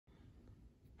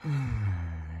Oh,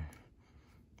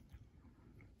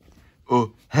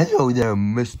 hello there,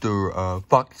 Mr.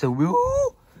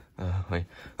 Foxaroo. Wait.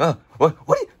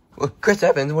 Chris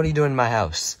Evans, what are you doing in my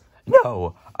house?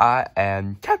 No, I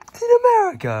am Captain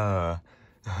America.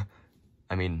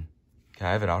 I mean, can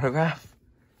I have an autograph?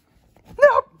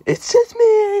 Nope, it's just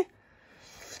me.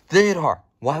 Theodore,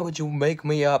 why would you make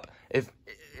me up if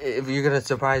you're gonna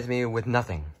surprise me with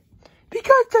nothing?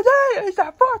 Because today is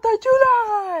the 4th of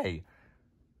July.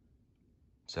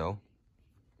 So,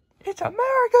 it's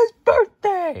America's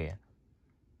birthday.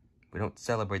 We don't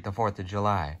celebrate the 4th of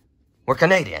July. We're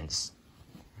Canadians.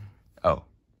 Oh.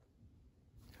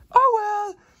 Oh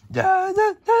well. Get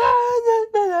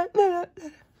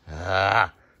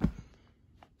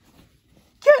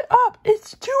up.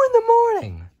 It's 2 in the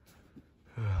morning.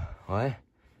 What?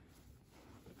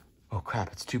 Oh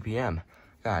crap, it's 2 p.m.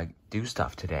 Gotta do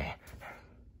stuff today.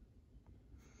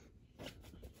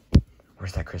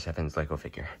 Where's that Chris Evans Lego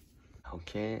figure?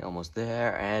 Okay, almost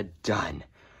there and done.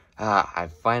 I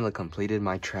finally completed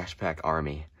my trash pack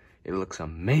army. It looks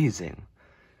amazing.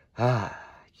 I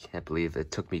can't believe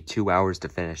it took me 2 hours to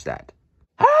finish that.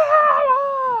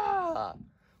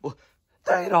 Well,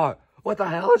 Theodore, what the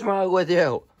hell is wrong with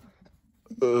you?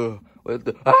 What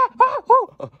the...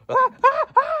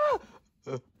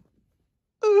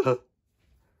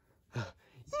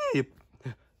 You need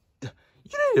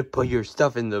to put your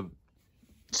stuff in the...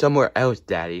 somewhere else,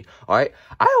 Daddy. Alright?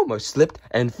 I almost slipped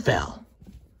and fell.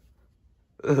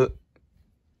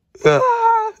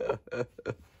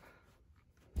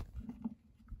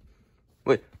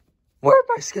 Wait, where'd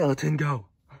my skeleton go?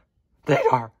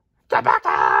 Theodore, get back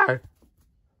there!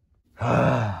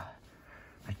 I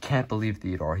can't believe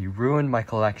Theodore. He ruined my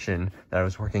collection that I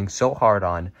was working so hard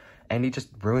on, and he just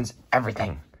ruins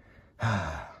everything.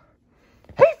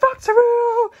 Hey,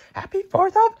 Foxaroo! Happy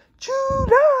 4th of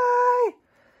July!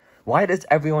 Why does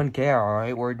everyone care,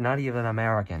 alright? We're not even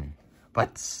American.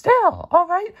 But still,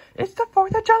 alright? It's the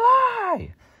 4th of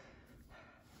July!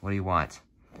 What do you want?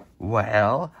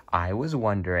 Well, I was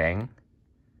wondering...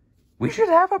 we should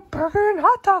have a burger and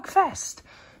hot dog fest!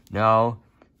 No,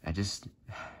 I'm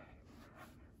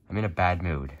in a bad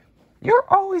mood. You're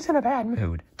always in a bad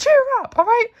mood. Cheer up,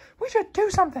 alright? We should do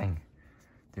something.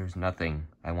 There's nothing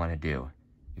I want to do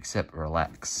except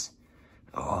relax.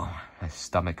 Oh, my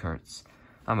stomach hurts.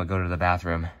 I'm gonna go to the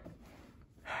bathroom.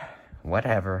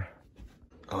 Whatever.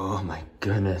 Oh my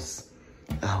goodness.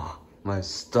 Oh, my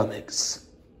stomach's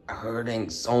hurting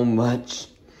so much.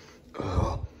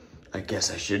 Oh, I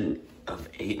guess I shouldn't have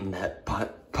eaten that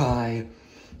pot pie.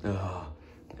 Oh,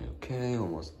 okay,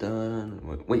 almost done.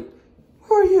 Wait,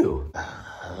 who are you?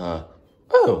 Oh,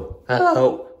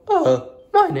 hello.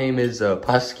 My name is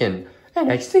Puskin,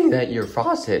 and I see that your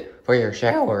faucet for your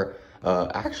shower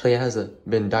actually has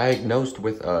been diagnosed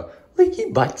with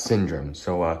leaky butt syndrome.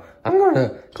 So I'm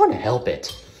gonna help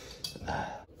it.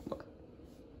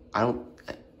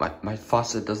 My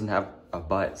faucet doesn't have a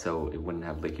butt, so it wouldn't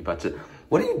have leaky butts.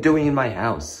 What are you doing in my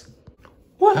house?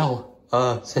 Well,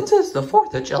 since it's the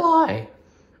 4th of July,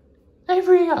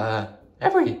 every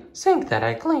sink that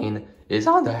I clean is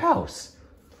on the house.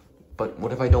 But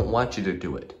what if I don't want you to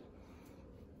do it?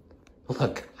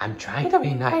 Look, I'm trying to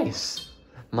be nice.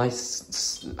 My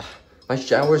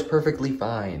shower's perfectly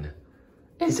fine.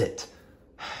 Is it?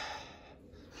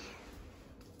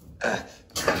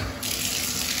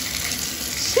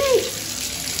 See?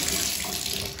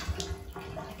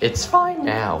 It's fine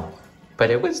now,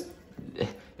 but it was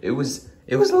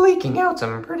leaking out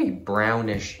some pretty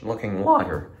brownish looking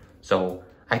water. So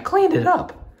I cleaned it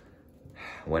up.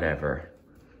 Whatever.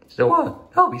 So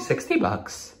that'll be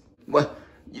 $60. What?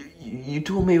 You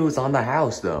told me it was on the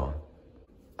house though.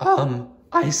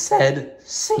 I said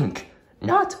sink,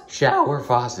 not shower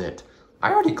faucet.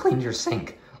 I already cleaned your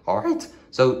sink, alright?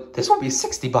 So this will be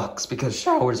 $60 because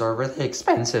showers are really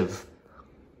expensive.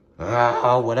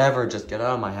 Whatever, just get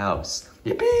out of my house.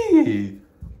 Yippee!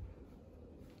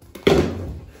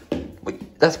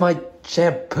 Wait, that's my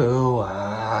shampoo.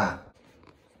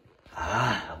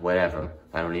 Whatever.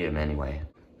 I don't need them anyway.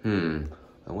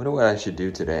 I wonder what I should do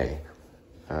today.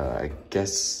 I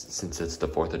guess since it's the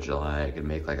 4th of July, I could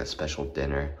make like a special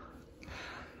dinner.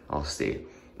 I'll see.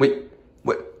 Wait,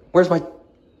 where's my...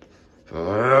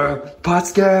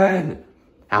 Potskin!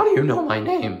 How do you know my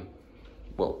name?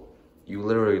 Well, you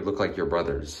literally look like your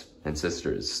brothers and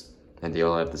sisters, and they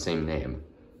all have the same name.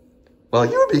 Well,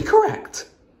 you would be correct.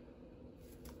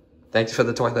 Thanks for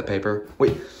the toilet paper.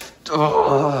 Wait,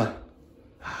 I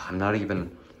don't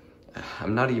even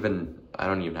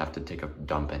have to take a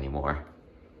dump anymore.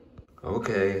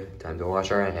 Okay, time to wash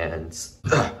our hands.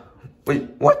 Wait,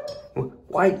 what?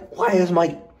 Why is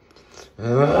my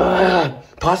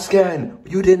Puskin,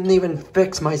 you didn't even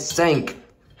fix my sink.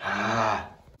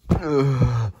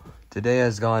 Today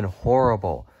has gone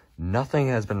horrible. Nothing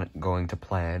has been going to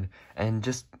plan, and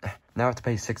just now I have to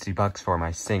pay $60 for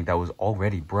my sink that was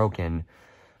already broken.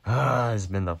 It's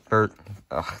been the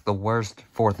worst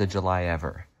 4th of July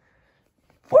ever.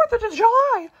 4th of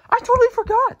July? I totally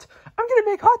forgot. I'm gonna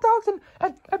make hot dogs and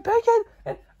bacon,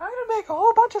 and I'm gonna make a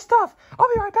whole bunch of stuff. I'll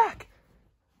be right back.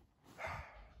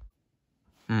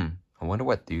 I wonder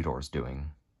what Theodore's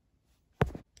doing.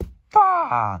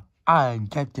 I'm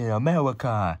Captain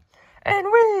America,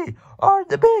 and we are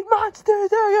the big monsters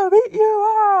that are gonna beat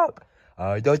you up.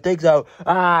 I don't think so.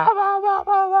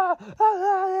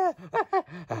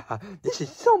 This is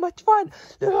so much fun.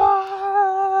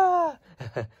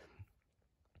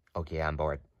 Okay, I'm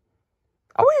bored.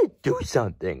 I want to do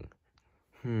something.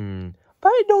 But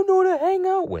I don't know who to hang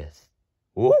out with.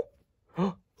 Who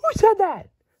said that?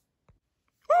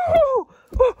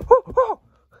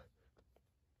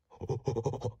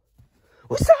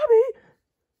 Wasabi!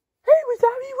 Hey,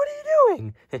 Wasabi, what are you doing?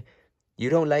 You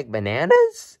don't like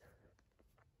bananas?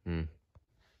 I'm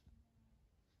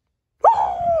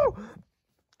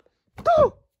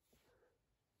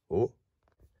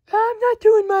not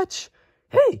doing much.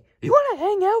 Hey, you want to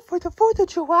hang out for the 4th of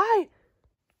July?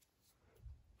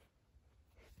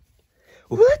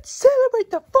 Let's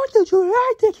celebrate the 4th of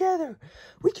July together.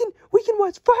 We can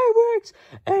watch fireworks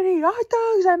and eat hot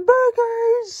dogs and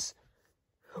burgers.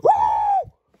 Woo!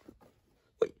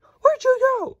 Wait, where'd you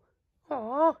go?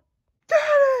 Aw,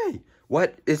 Daddy!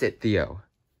 What is it, Theo?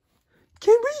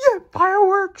 Can we get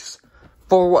fireworks?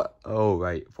 For what? Oh,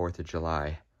 right, 4th of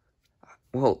July.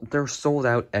 Well, they're sold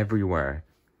out everywhere.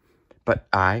 But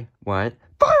I want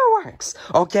fireworks!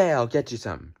 Okay, I'll get you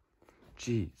some.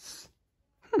 Jeez.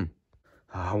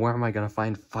 Where am I gonna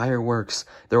find fireworks?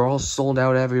 They're all sold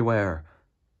out everywhere.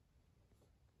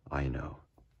 I know.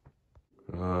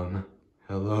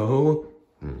 Hello?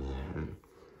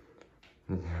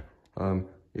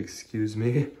 Excuse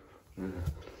me?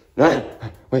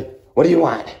 Wait, what do you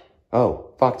want?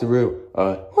 Oh, Foxaroo,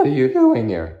 what are you doing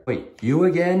here? Wait, you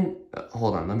again?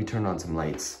 Hold on, let me turn on some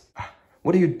lights.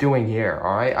 What are you doing here,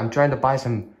 alright? I'm trying to buy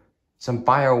some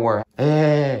fireworks.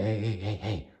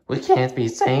 Hey, we can't be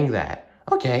saying that.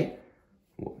 Okay.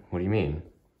 What do you mean?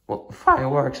 Well,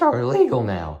 fireworks are illegal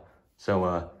now.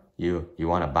 So, you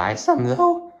want to buy some,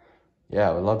 though? Yeah,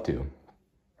 I would love to.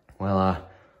 Well,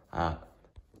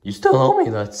 you still owe me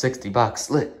the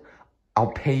 $60.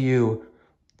 I'll pay you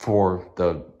for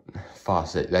the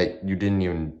faucet that you didn't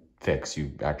even fix.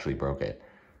 You actually broke it.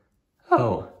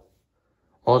 Oh.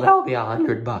 Well, that'll be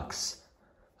 $100.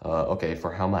 Okay,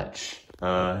 for how much?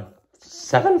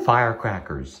 7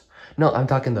 firecrackers. No, I'm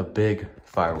talking the big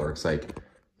fireworks, like,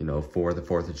 you know, for the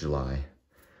 4th of July.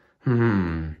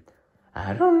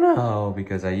 I don't know,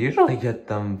 because I usually get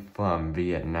them from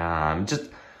Vietnam.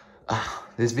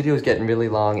 This video is getting really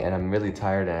long, and I'm really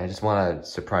tired, and I just want to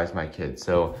surprise my kids.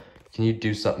 So, can you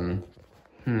do something?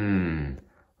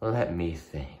 Let me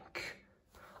think.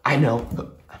 I know.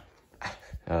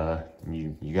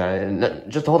 You got it. No,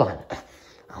 just hold on.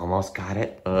 Almost got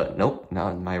it. Nope,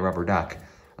 not my rubber duck.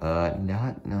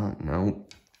 No.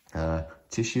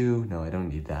 Tissue? No, I don't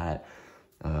need that.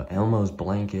 Elmo's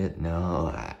blanket?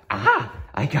 No.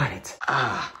 I got it.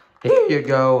 Here you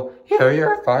go. Here are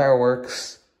your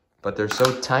fireworks. But they're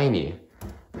so tiny.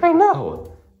 I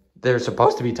know. They're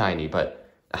supposed to be tiny, but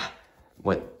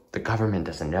what the government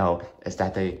doesn't know is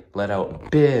that they let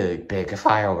out big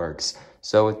fireworks.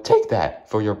 So take that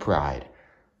for your pride.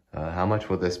 How much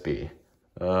will this be?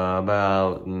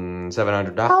 About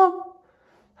 $700?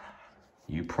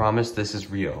 You promise this is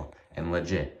real and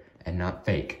legit and not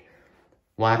fake.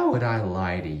 Why would I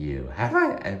lie to you? Have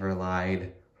I ever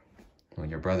lied? Well,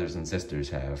 your brothers and sisters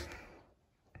have.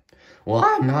 Well,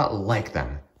 I'm not like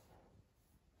them.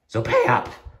 So pay up.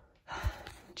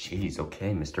 Jeez,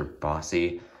 okay, Mr.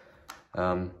 Bossy.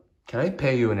 Can I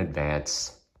pay you in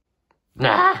advance?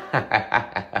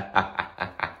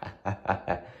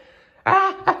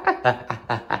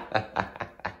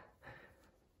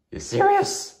 You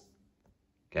serious?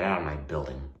 Get out of my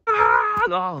building.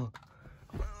 No.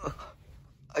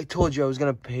 I told you I was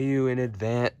gonna pay you in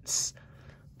advance.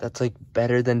 That's like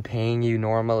better than paying you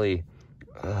normally.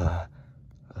 My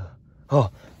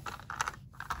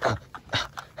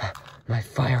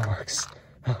fireworks.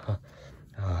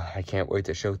 I can't wait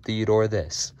to show Theodore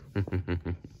this.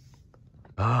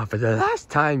 For the last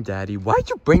time, Daddy, why'd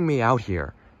you bring me out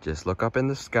here? Just look up in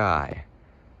the sky.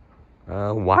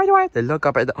 Why do I have to look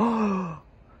up at the...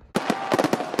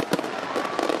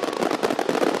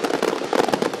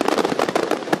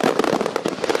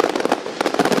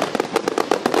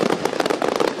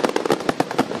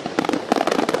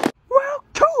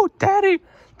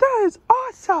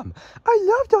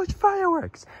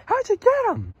 fireworks? How'd you get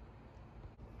them?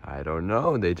 I don't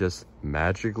know. They just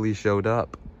magically showed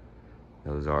up.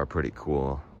 Those are pretty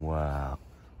cool. Wow.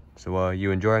 So,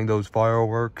 you enjoying those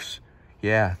fireworks?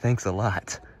 Yeah, thanks a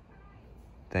lot.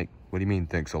 What do you mean,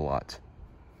 thanks a lot?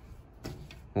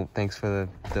 Well, thanks for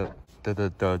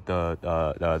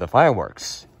the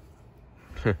fireworks.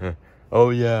 Oh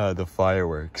yeah, the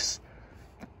fireworks.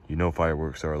 You know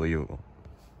fireworks are illegal.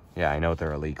 Yeah, I know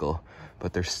they're illegal,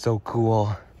 but they're so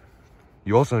cool.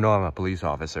 You also know I'm a police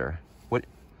officer. What?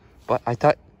 But I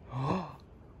thought... Oh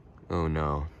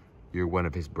no. You're one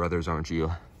of his brothers, aren't you?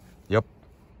 Yep.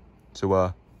 So,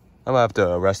 I'm gonna have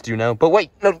to arrest you now. But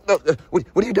wait! No, what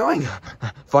are you doing?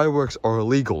 Fireworks are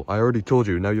illegal. I already told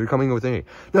you. Now you're coming with me.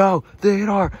 No,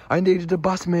 Theodore! I needed to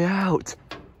bust me out.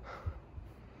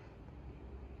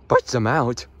 Bust him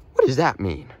out? What does that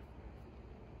mean?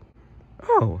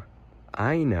 Oh,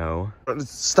 I know.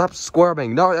 Stop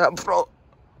squirming. No,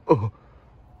 oh.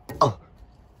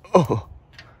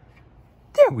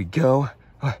 There we go.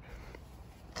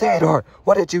 Theodore,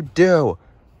 what did you do?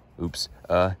 Oops,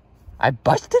 I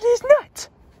busted his nut.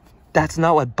 That's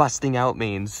not what busting out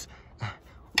means.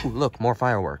 Ooh, look, more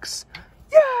fireworks.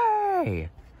 Yay!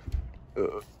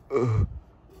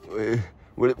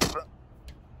 What?